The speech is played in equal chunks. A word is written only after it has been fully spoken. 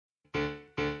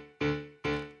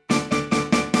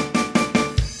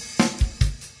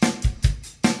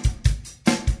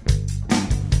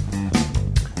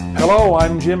Hello,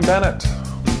 I'm Jim Bennett.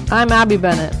 I'm Abby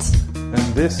Bennett. And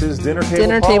this is Dinner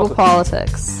Table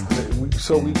Politics.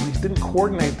 So we didn't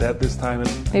coordinate that this time.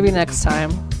 Maybe next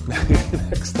time.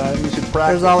 Next time we should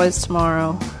practice. There's always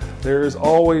tomorrow. There's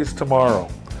always tomorrow.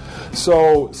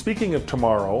 So speaking of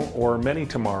tomorrow, or many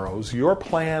tomorrows, your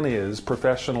plan is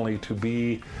professionally to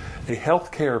be a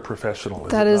healthcare professional.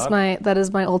 That is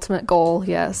my ultimate goal.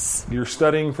 Yes. You're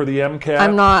studying for the MCAT.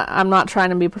 I'm not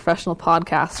trying to be a professional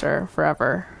podcaster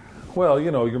forever. Well,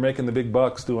 you're making the big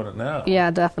bucks doing it now.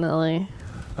 Yeah, definitely.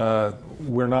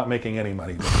 We're not making any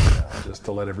money doing it now, just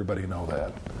to let everybody know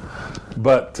that.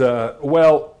 But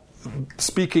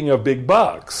speaking of big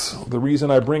bucks, the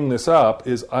reason I bring this up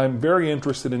is I'm very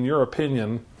interested in your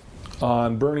opinion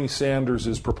on Bernie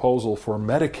Sanders' proposal for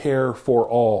Medicare for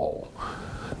all.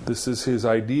 This is his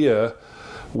idea,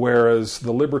 whereas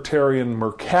the Libertarian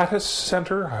Mercatus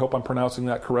Center, I hope I'm pronouncing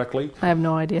that correctly. I have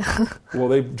no idea. Well,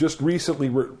 they've just recently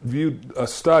released a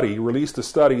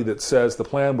study that says the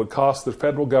plan would cost the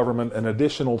federal government an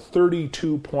additional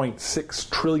 $32.6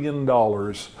 trillion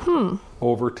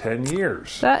over 10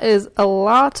 years. That is a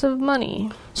lot of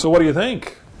money. So what do you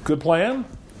think? Good plan?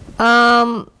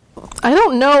 I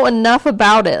don't know enough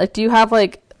about it. Like, do you have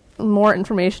more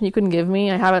information you can give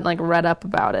me? I haven't read up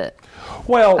about it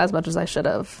as much as I should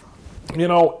have.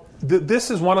 This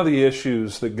is one of the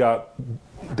issues that got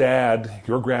Dad,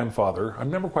 your grandfather. I'm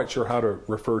never quite sure how to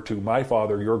refer to my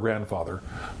father, your grandfather,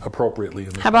 appropriately.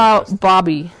 In this How about podcast.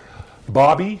 Bobby?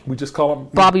 Bobby? We just call him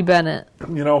Bobby Bennett.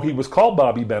 He was called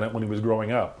Bobby Bennett when he was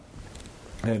growing up,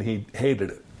 and he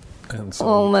hated it. And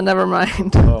so, then never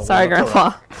mind. Sorry, that's Grandpa. All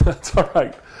right. That's all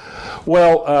right.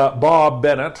 Well, Bob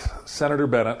Bennett, Senator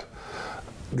Bennett,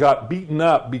 got beaten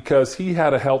up because he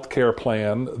had a health care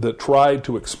plan that tried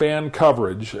to expand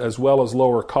coverage as well as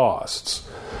lower costs.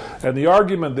 And the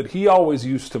argument that he always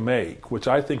used to make, which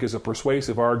I think is a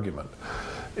persuasive argument,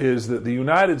 is that the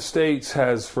United States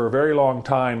has for a very long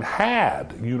time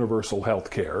had universal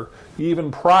health care, even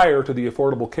prior to the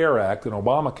Affordable Care Act and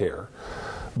Obamacare.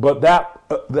 But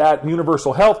that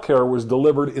universal health care was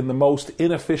delivered in the most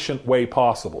inefficient way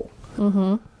possible.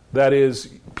 Mm-hmm. That is,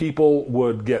 people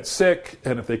would get sick,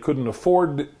 and if they couldn't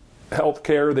afford health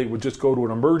care, they would just go to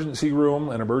an emergency room,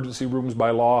 and emergency rooms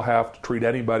by law have to treat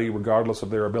anybody regardless of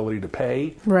their ability to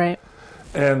pay. Right.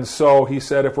 And so he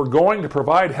said, if we're going to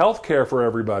provide health care for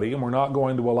everybody, and we're not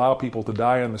going to allow people to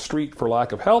die on the street for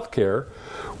lack of health care,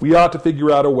 we ought to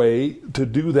figure out a way to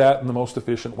do that in the most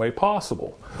efficient way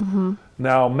possible. Mm-hmm.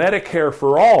 Now, Medicare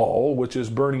for all, which is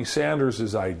Bernie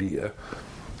Sanders' idea,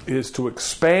 is to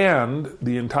expand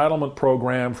the entitlement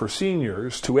program for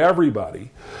seniors to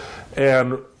everybody.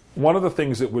 And one of the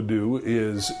things it would do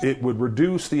is it would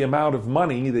reduce the amount of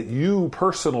money that you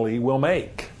personally will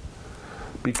make.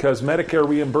 Because Medicare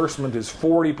reimbursement is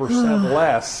 40%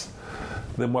 less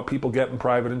than what people get in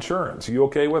private insurance. Are you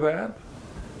okay with that?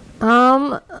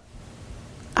 I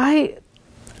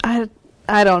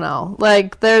don't know.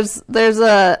 There's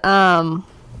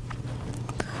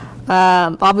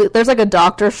a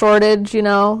doctor shortage, in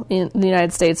the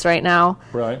United States right now.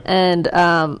 Right. And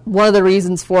one of the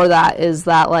reasons for that is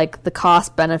that the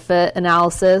cost benefit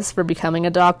analysis for becoming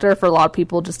a doctor for a lot of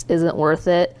people just isn't worth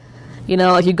it. You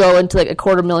go into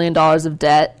 $250,000 of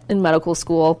debt in medical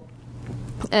school,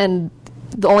 and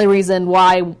the only reason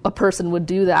why a person would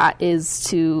do that is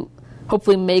to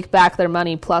hopefully make back their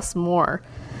money plus more.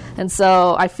 And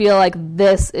so I feel like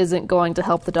this isn't going to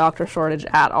help the doctor shortage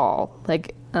at all.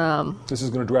 This is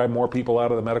going to drive more people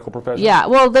out of the medical profession? Yeah,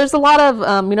 well, there's a lot of,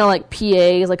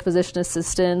 PAs, physician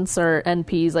assistants, or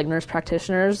NPs, nurse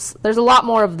practitioners. There's a lot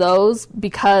more of those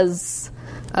because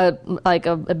a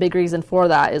big reason for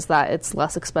that is that it's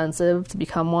less expensive to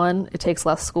become one. It takes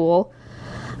less school.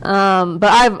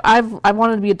 But I've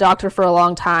wanted to be a doctor for a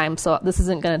long time, so this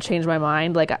isn't going to change my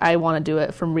mind. I want to do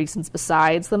it from reasons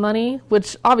besides the money,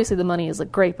 which obviously the money is a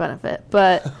great benefit,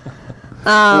 but...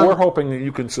 well, we're hoping that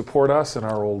you can support us in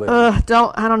our old age. I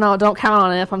don't know. Don't count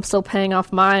on it if I'm still paying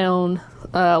off my own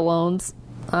loans.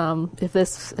 If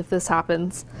this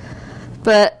happens,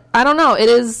 but I don't know. It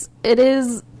is.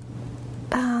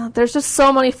 There's just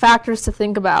so many factors to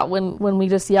think about when we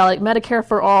just yell Medicare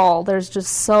for all. There's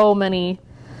just so many.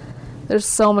 There's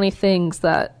so many things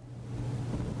that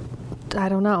I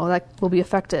don't know that will be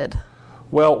affected.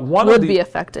 Well, would be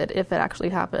affected if it actually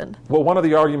happened. Well, one of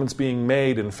the arguments being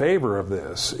made in favor of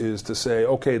this is to say,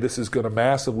 okay, this is going to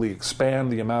massively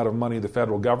expand the amount of money the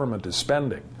federal government is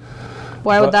spending.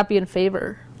 Why would that be in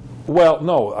favor? Well,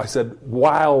 no, I said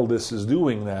while this is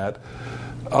doing that,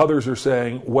 others are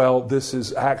saying, well, this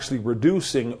is actually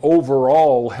reducing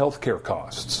overall healthcare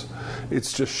costs.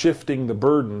 It's just shifting the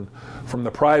burden from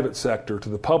the private sector to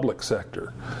the public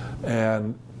sector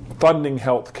and funding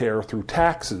health care through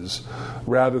taxes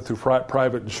rather through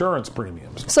private insurance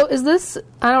premiums. So is this,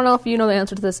 I don't know if you know the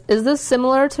answer to this, is this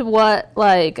similar to what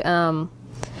like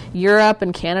Europe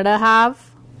and Canada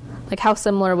have? Like how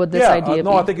similar would this idea be?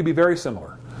 No, I think it'd be very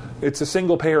similar. It's a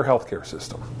single-payer healthcare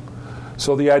system.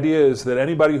 So the idea is that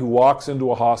anybody who walks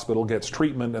into a hospital gets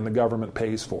treatment and the government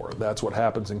pays for it. That's what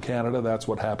happens in Canada. That's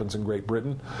what happens in Great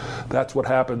Britain. That's what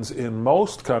happens in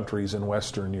most countries in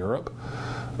Western Europe.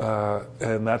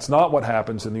 And that's not what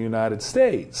happens in the United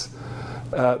States.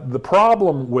 The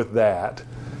problem with that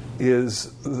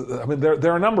is, I mean,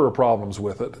 there are a number of problems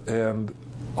with it. And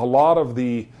a lot of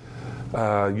the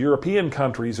European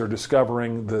countries are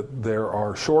discovering that there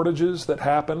are shortages that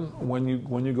happen when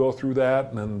you go through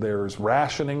that, and there's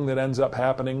rationing that ends up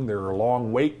happening. There are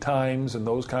long wait times and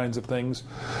those kinds of things.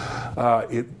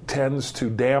 It tends to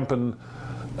dampen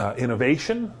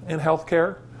innovation in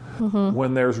healthcare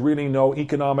when there's really no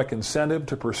economic incentive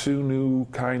to pursue new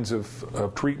kinds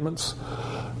of treatments.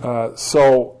 But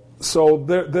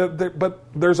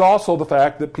there's also the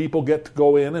fact that people get to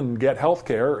go in and get health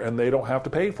care and they don't have to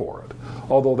pay for it,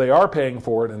 although they are paying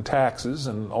for it in taxes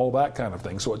and all that kind of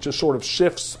thing. So it just sort of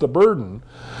shifts the burden.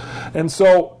 And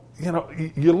so,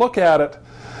 you look at it,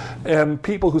 and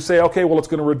people who say, okay, well, it's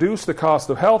going to reduce the cost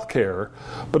of health care,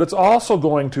 but it's also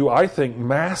going to, I think,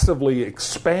 massively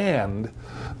expand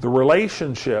the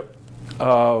relationship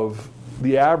of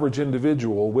the average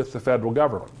individual with the federal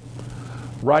government.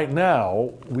 Right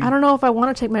now, I don't know if I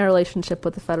want to take my relationship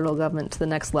with the federal government to the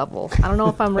next level. I don't know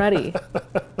if I'm ready.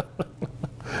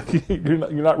 You're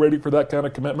not ready for that kind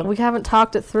of commitment? We haven't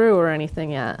talked it through or anything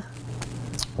yet.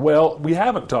 Well, we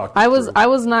haven't talked I was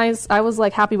nice. I was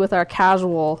like happy with our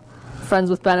casual friends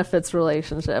with benefits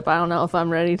relationship. I don't know if I'm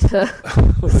ready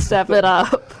to step it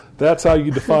up. That's how you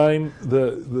define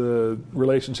the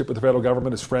relationship with the federal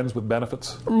government, as friends with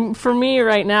benefits? For me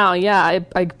right now, yeah.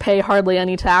 I pay hardly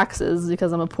any taxes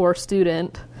because I'm a poor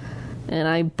student, and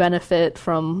I benefit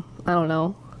from, I don't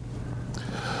know,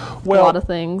 a lot of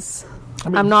things. I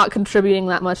mean, I'm not contributing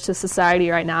that much to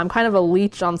society right now. I'm kind of a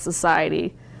leech on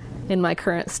society in my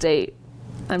current state.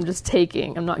 I'm just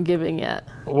taking. I'm not giving yet.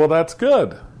 Well, that's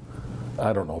good.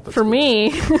 I don't know if it's for good. Me.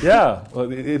 Yeah,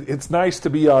 it's nice to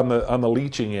be on the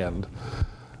leeching end,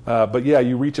 but yeah,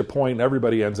 you reach a point.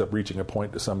 Everybody ends up reaching a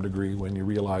point to some degree when you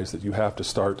realize that you have to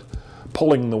start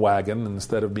pulling the wagon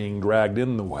instead of being dragged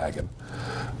in the wagon.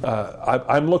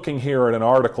 I'm looking here at an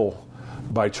article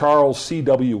by Charles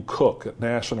C.W. Cook at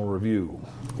National Review,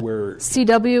 where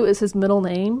C.W. is his middle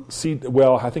name.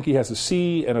 Well, I think he has a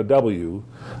C and a W.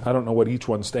 I don't know what each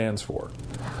one stands for.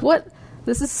 What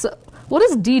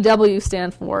does DW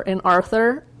stand for in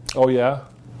Arthur? Oh, yeah?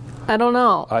 I don't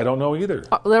know. I don't know either.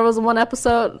 There was one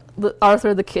episode,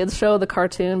 Arthur the Kids Show, the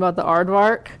cartoon about the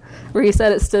aardvark, where he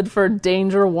said it stood for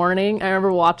danger warning. I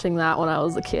remember watching that when I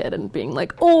was a kid and being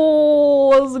like,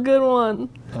 oh, that was a good one.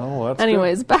 Oh, that's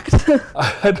Anyways, good. Back to...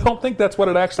 I don't think that's what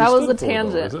it actually stood for. That was a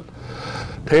tangent. Though, is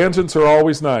it? Tangents are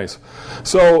always nice.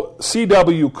 So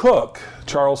C.W. Cook,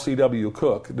 Charles C.W.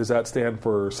 Cook, does that stand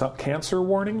for cancer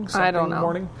warning? I don't know.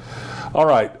 Warning? All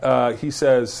right. He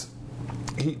says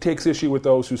he takes issue with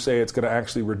those who say it's going to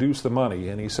actually reduce the money.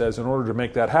 And he says in order to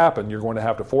make that happen, you're going to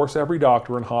have to force every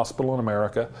doctor and hospital in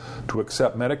America to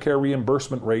accept Medicare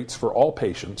reimbursement rates for all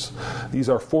patients. These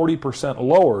are 40%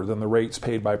 lower than the rates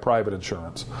paid by private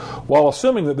insurance, while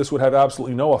assuming that this would have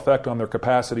absolutely no effect on their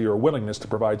capacity or willingness to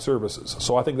provide services.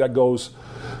 So I think that goes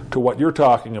to what you're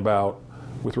talking about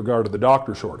with regard to the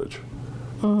doctor shortage.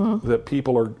 Mm-hmm. That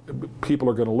people are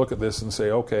going to look at this and say,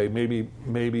 okay, maybe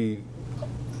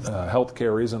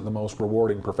healthcare isn't the most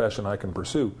rewarding profession I can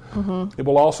pursue. Mm-hmm. It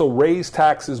will also raise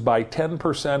taxes by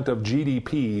 10% of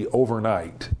GDP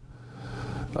overnight.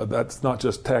 That's not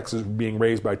just taxes being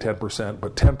raised by 10%,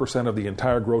 but 10% of the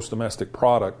entire gross domestic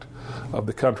product of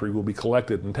the country will be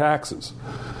collected in taxes.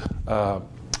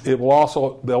 They'll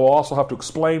also have to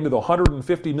explain to the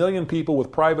 150 million people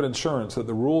with private insurance that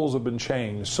the rules have been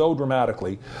changed so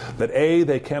dramatically that A,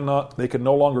 they can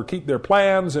no longer keep their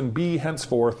plans, and B,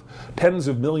 henceforth, tens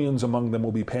of millions among them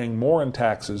will be paying more in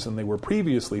taxes than they were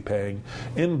previously paying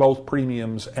in both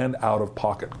premiums and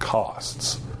out-of-pocket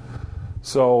costs.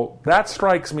 So that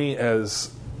strikes me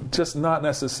as just not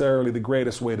necessarily the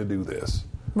greatest way to do this.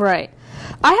 Right.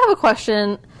 I have a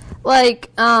question.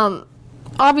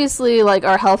 Obviously,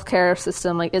 our healthcare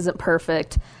system, isn't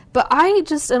perfect, but I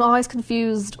just am always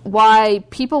confused why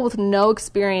people with no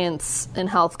experience in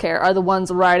healthcare are the ones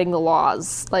writing the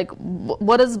laws.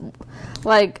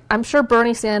 I'm sure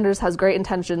Bernie Sanders has great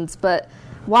intentions, but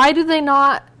why do they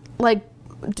not,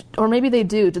 or maybe they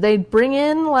do. Do they bring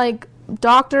in like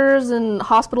doctors and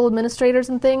hospital administrators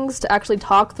and things to actually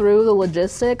talk through the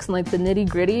logistics and like the nitty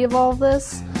gritty of all of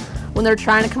this when they're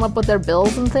trying to come up with their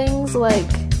bills and things? Like,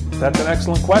 that's an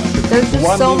excellent question. There's just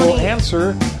one so we will many...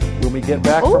 answer when we get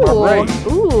back from our break.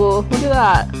 Ooh, look at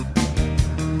that.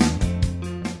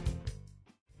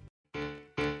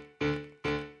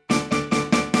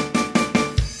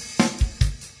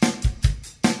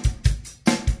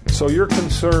 So you're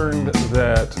concerned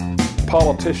that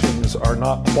politicians are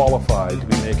not qualified to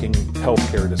be making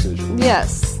healthcare decisions?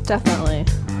 Yes, definitely.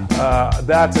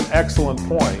 That's an excellent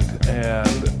point.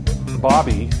 And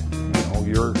Bobby,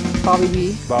 your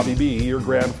Bobby B, your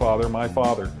grandfather, my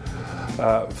father,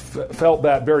 felt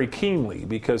that very keenly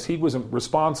because he was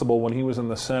responsible when he was in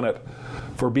the Senate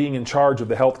for being in charge of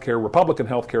the Republican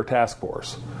healthcare task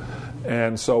force.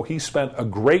 And so he spent a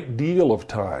great deal of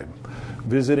time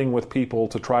visiting with people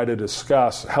to try to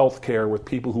discuss health care with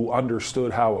people who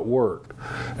understood how it worked.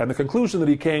 And the conclusion that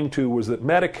he came to was that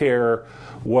Medicare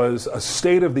was a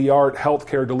state-of-the-art health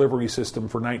care delivery system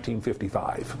for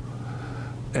 1955.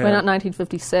 Why not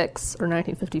 1956 or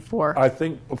 1954? I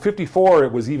think 54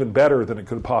 it was even better than it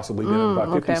could have possibly been.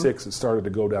 About 56 it started to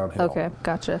go downhill. Okay,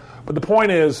 gotcha. But the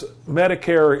point is,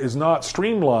 Medicare is not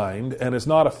streamlined and is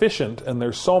not efficient, and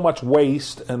there's so much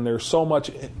waste and there's so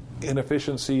much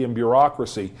inefficiency and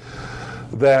bureaucracy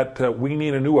that we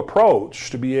need a new approach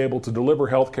to be able to deliver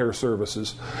healthcare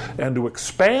services and to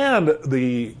expand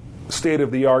the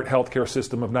state-of-the-art healthcare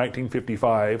system of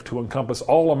 1955 to encompass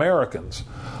all Americans,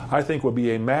 I think would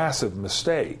be a massive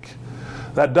mistake.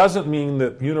 That doesn't mean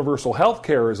that universal health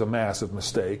care is a massive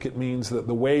mistake. It means that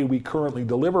the way we currently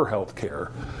deliver health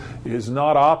care is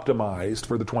not optimized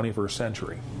for the 21st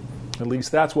century. At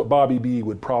least that's what Bobby B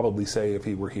would probably say if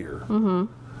he were here. Mm-hmm.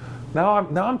 Now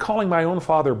I'm calling my own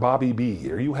father Bobby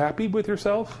B. Are you happy with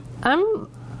yourself?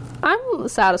 I'm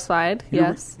satisfied,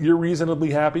 yes. You're reasonably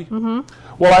happy? Mm-hmm.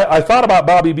 Well, I thought about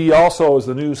Bobby B also as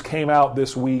the news came out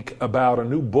this week about a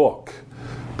new book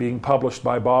being published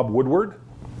by Bob Woodward.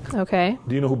 Okay.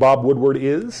 Do you know who Bob Woodward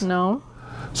is? No.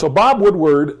 So Bob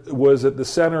Woodward was at the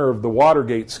center of the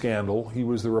Watergate scandal. He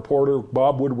was the reporter,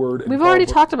 Bob Woodward. We've already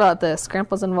talked about this,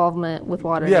 Grandpa's involvement with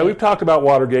Watergate. Yeah, we've talked about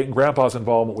Watergate and Grandpa's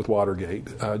involvement with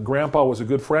Watergate. Grandpa was a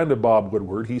good friend of Bob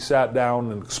Woodward. He sat down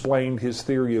and explained his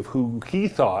theory of who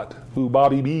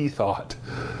Bobby B thought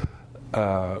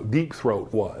Deep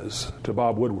Throat was to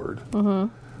Bob Woodward.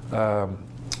 Mm-hmm.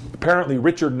 Apparently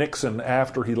Richard Nixon,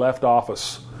 after he left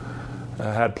office,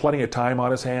 had plenty of time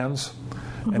on his hands.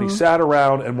 Mm-hmm. And he sat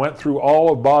around and went through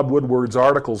all of Bob Woodward's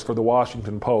articles for the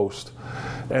Washington Post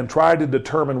and tried to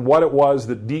determine what it was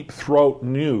that Deep Throat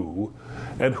knew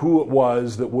and who it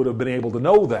was that would have been able to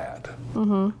know that.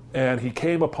 Mm-hmm. And he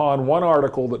came upon one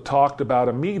article that talked about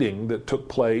a meeting that took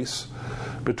place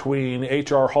between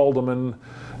H.R. Haldeman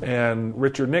and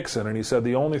Richard Nixon. And he said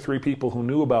the only three people who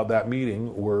knew about that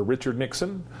meeting were Richard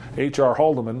Nixon, H.R.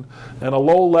 Haldeman, and a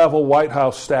low-level White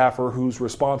House staffer whose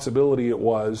responsibility it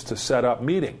was to set up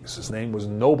meetings. His name was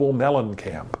Noble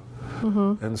Mellencamp.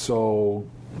 Mm-hmm. And so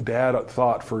Dad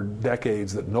thought for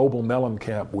decades that Noble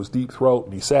Mellencamp was Deep Throat,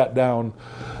 and he sat down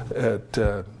at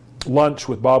lunch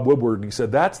with Bob Woodward, and he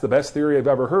said, that's the best theory I've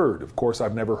ever heard. Of course,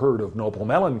 I've never heard of Noble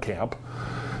Mellencamp.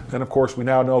 And of course, we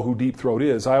now know who Deep Throat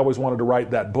is. I always wanted to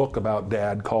write that book about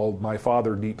Dad called My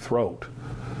Father Deep Throat.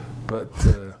 But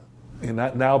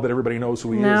now that everybody knows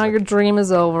who he is. Now your dream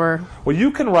is over. Well, you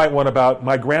can write one about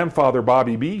my grandfather,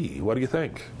 Bobby B. What do you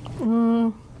think?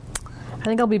 I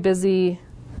think I'll be busy,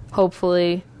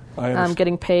 hopefully,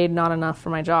 getting paid not enough for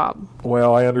my job.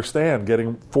 Well, I understand.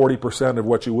 Getting 40% of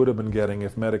what you would have been getting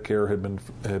if Medicare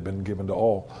had been given to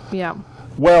all. Yeah.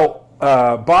 Well,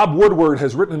 Bob Woodward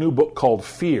has written a new book called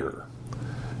Fear,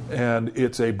 and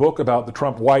it's a book about the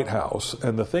Trump White House.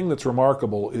 And the thing that's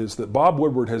remarkable is that Bob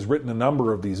Woodward has written a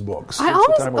number of these books since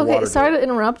the time of Watergate. Sorry to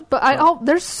interrupt, but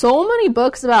there's so many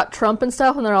books about Trump and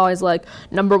stuff, and they're always like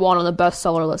number one on the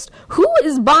bestseller list. Who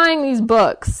is buying these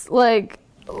books? Like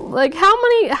how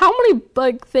many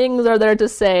like things are there to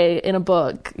say in a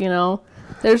book? You know,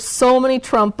 there's so many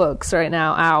Trump books right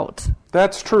now out.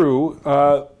 That's true.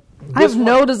 I have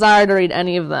no desire to read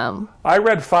any of them. I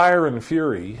read Fire and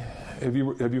Fury. Have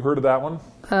you heard of that one?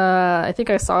 I think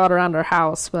I saw it around our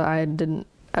house, but I didn't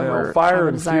ever. Fire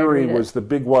and Fury was the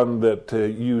big one that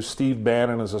used Steve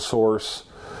Bannon as a source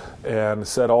and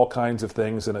said all kinds of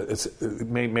things, and it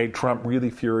made Trump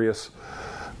really furious.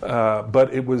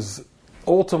 But it was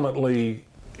ultimately,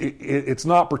 it's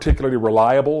not particularly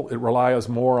reliable. It relies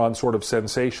more on sort of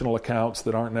sensational accounts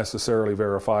that aren't necessarily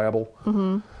verifiable.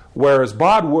 Mm-hmm. Whereas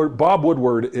Bob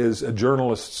Woodward is a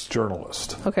journalist's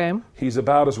journalist. Okay. He's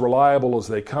about as reliable as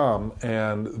they come,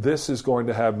 and this is going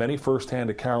to have many first-hand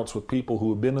accounts with people who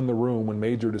have been in the room when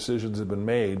major decisions have been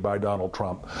made by Donald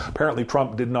Trump. Apparently,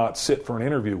 Trump did not sit for an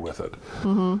interview with it,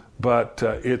 but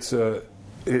it's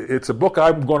a book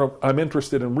I'm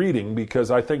interested in reading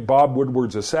because I think Bob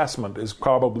Woodward's assessment is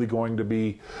probably going to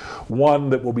be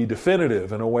one that will be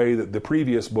definitive in a way that the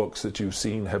previous books that you've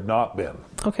seen have not been.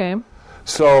 Okay.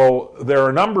 So there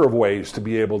are a number of ways to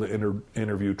be able to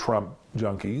interview Trump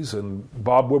junkies, and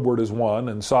Bob Woodward is one,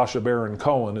 and Sacha Baron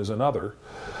Cohen is another.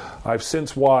 I've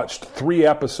since watched 3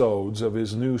 episodes of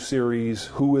his new series,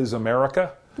 Who is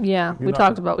America? Yeah, we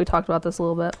talked about this a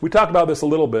little bit. We talked about this a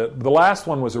little bit. The last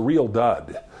one was a real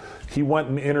dud. He went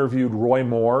and interviewed Roy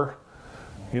Moore.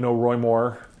 You know Roy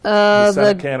Moore? The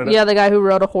Senate candidate. Yeah, the guy who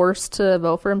rode a horse to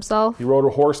vote for himself. He rode a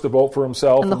horse to vote for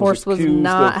himself. And the horse was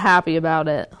not happy about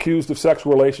it. Accused of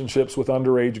sexual relationships with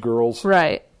underage girls.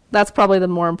 Right. That's probably the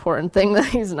more important thing that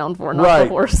he's known for, not the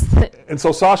horse thing. And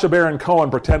so Sacha Baron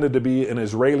Cohen pretended to be an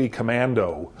Israeli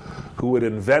commando who had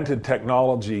invented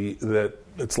technology that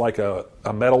it's like a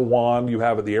metal wand you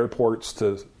have at the airports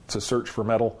to search for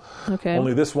metal. Okay.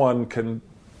 Only this one can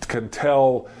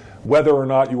tell whether or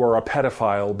not you are a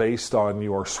pedophile based on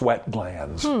your sweat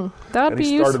glands. That would be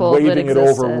useful. And he started waving it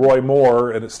over Roy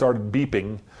Moore, and it started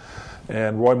beeping,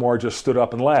 and Roy Moore just stood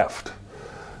up and left.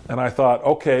 And I thought,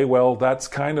 okay, well, that's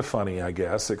kind of funny, I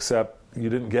guess, except you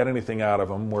didn't get anything out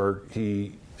of him where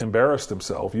he embarrassed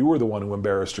himself. You were the one who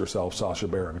embarrassed yourself, Sacha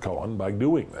Baron Cohen, by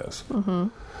doing this.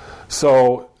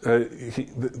 So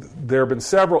there have been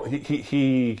several.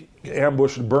 He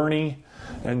ambushed Bernie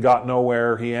and got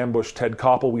nowhere. He ambushed Ted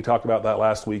Koppel. We talked about that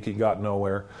last week. He got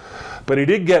nowhere. But he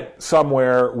did get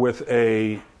somewhere with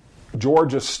a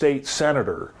Georgia state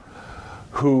senator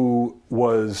who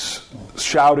was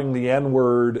shouting the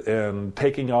N-word and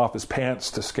taking off his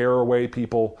pants to scare away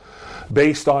people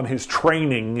based on his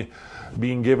training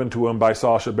being given to him by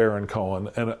Sacha Baron Cohen.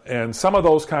 And some of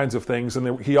those kinds of things.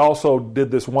 And he also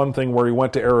did this one thing where he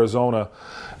went to Arizona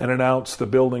and announced the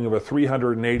building of a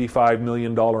 $385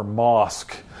 million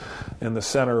mosque in the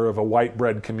center of a white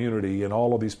bread community, and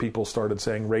all of these people started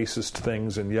saying racist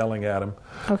things and yelling at him.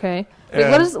 Okay.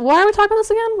 Wait, why are we talking about this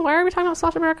again? Why are we talking about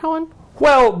Sacha Baron Cohen?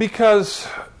 Well, because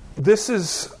this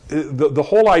is the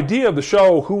whole idea of the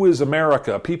show, Who is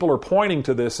America? People are pointing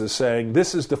to this as saying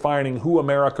this is defining who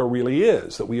America really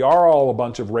is, that we are all a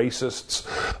bunch of racists,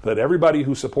 that everybody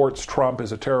who supports Trump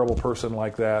is a terrible person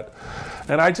like that.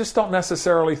 And I just don't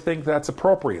necessarily think that's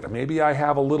appropriate. Maybe I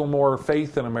have a little more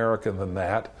faith in America than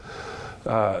that.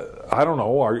 I don't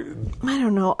know. I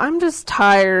don't know. I'm just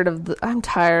tired of I'm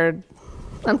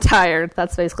tired.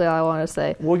 That's basically all I want to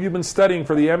say. Well, you've been studying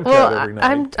for the MCAT every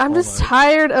night. I'm just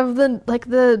tired of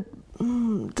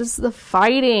just the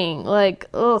fighting. I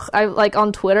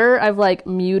on Twitter, I've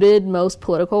muted most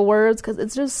political words because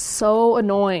it's just so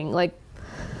annoying.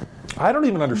 I don't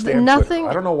even understand Twitter.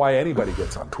 I don't know why anybody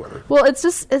gets on Twitter. Well, it's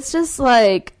just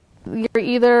like you're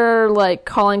either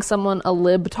calling someone a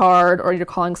libtard or you're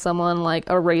calling someone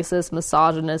a racist,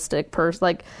 misogynistic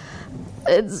person.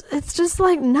 It's just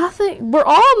nothing. We're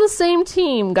all on the same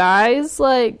team, guys.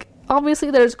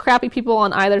 Obviously there's crappy people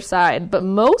on either side, but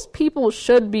most people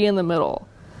should be in the middle,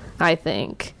 I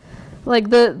think.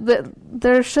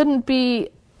 There shouldn't be.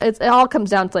 It all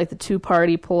comes down to the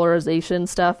two-party polarization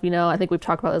stuff. I think we've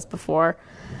talked about this before,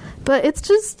 but it's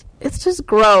just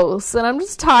gross, and I'm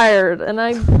just tired, and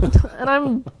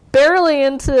I'm barely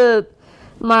into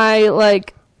my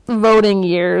voting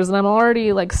years, and I'm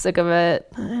already sick of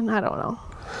it, and I don't know.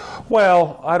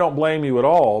 Well, I don't blame you at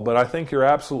all, but I think you're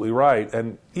absolutely right.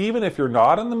 And even if you're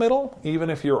not in the middle, even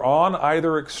if you're on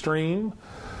either extreme,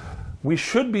 we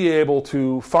should be able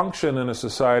to function in a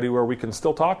society where we can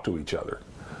still talk to each other,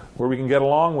 where we can get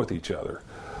along with each other.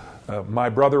 My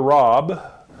brother Rob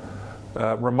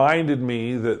reminded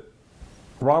me that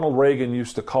Ronald Reagan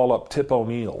used to call up Tip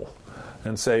O'Neill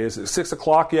and say, "Is it 6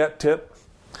 o'clock yet, Tip?"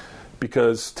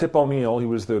 Because Tip O'Neill, he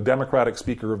was the Democratic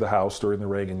Speaker of the House during the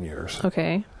Reagan years.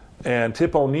 Okay. And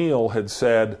Tip O'Neill had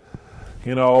said,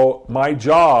 my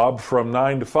job from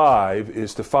 9 to 5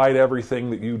 is to fight everything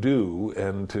that you do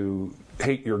and to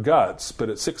hate your guts, but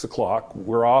at 6 o'clock,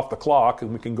 we're off the clock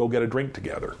and we can go get a drink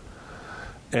together.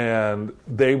 And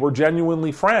they were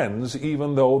genuinely friends,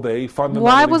 even though they fundamentally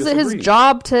Why was it disagreed. his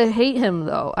job to hate him,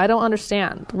 though? I don't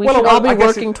understand. We should all be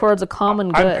working towards a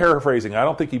common good. I'm paraphrasing. I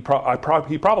don't think he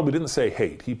probably didn't say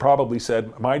hate. He probably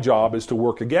said, my job is to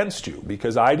work against you,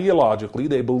 because ideologically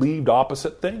they believed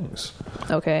opposite things.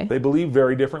 Okay. They believed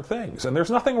very different things. And there's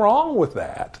nothing wrong with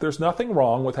that. There's nothing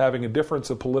wrong with having a difference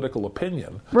of political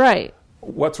opinion. Right.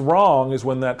 What's wrong is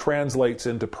when that translates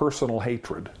into personal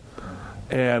hatred.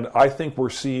 And I think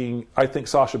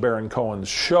Sacha Baron Cohen's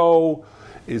show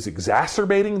is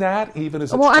exacerbating that, even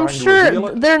as it's trying to reveal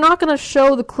it. They're not going to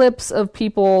show the clips of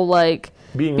people like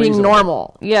being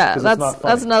normal. Yeah,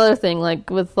 that's another thing. Like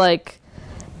with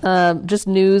just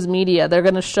news media, they're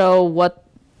going to show what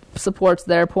supports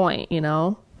their point.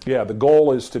 Yeah, the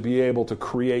goal is to be able to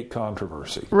create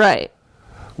controversy. Right.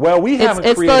 Well, we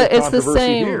haven't created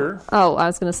controversy here. Oh, I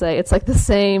was going to say it's like the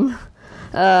same.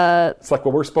 It's like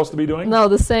what we're supposed to be doing? No,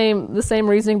 the same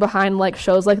reasoning behind like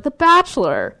shows like The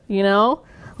Bachelor,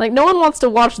 Like no one wants to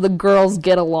watch the girls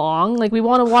get along. Like we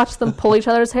want to watch them pull each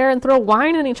other's hair and throw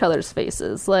wine in each other's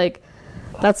faces. Like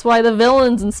that's why the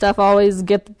villains and stuff always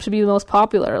get to be the most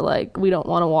popular. Like we don't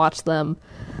want to watch them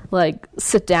like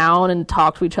sit down and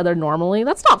talk to each other normally.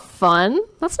 That's not fun.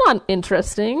 That's not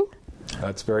interesting.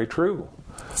 That's very true.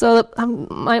 So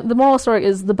the moral story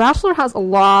is The Bachelor has a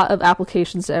lot of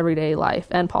applications to everyday life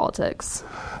and politics.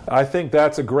 I think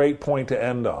that's a great point to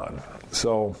end on.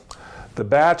 So The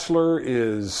Bachelor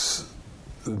is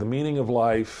the meaning of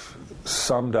life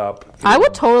summed up. I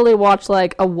would totally watch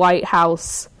like a White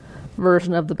House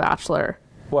version of The Bachelor.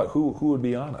 What? Who would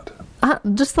be on it? I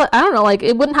don't know. Like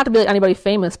it wouldn't have to be like anybody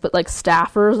famous, but like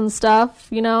staffers and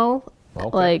stuff.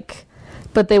 Okay.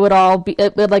 But they would all be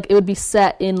it would be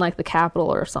set in like the Capitol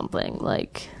or something.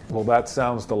 Like. Well, that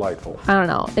sounds delightful. I don't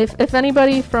know. If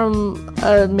anybody from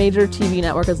a major TV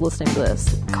network is listening to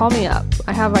this, call me up.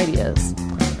 I have ideas.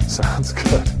 Sounds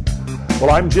good.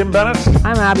 Well, I'm Jim Bennett.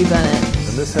 I'm Abby Bennett.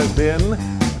 And this has been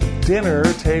Dinner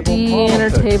Table Politics. Dinner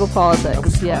Table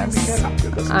Politics, yes. To get up to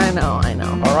this. I know.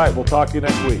 All right, we'll talk to you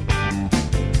next week.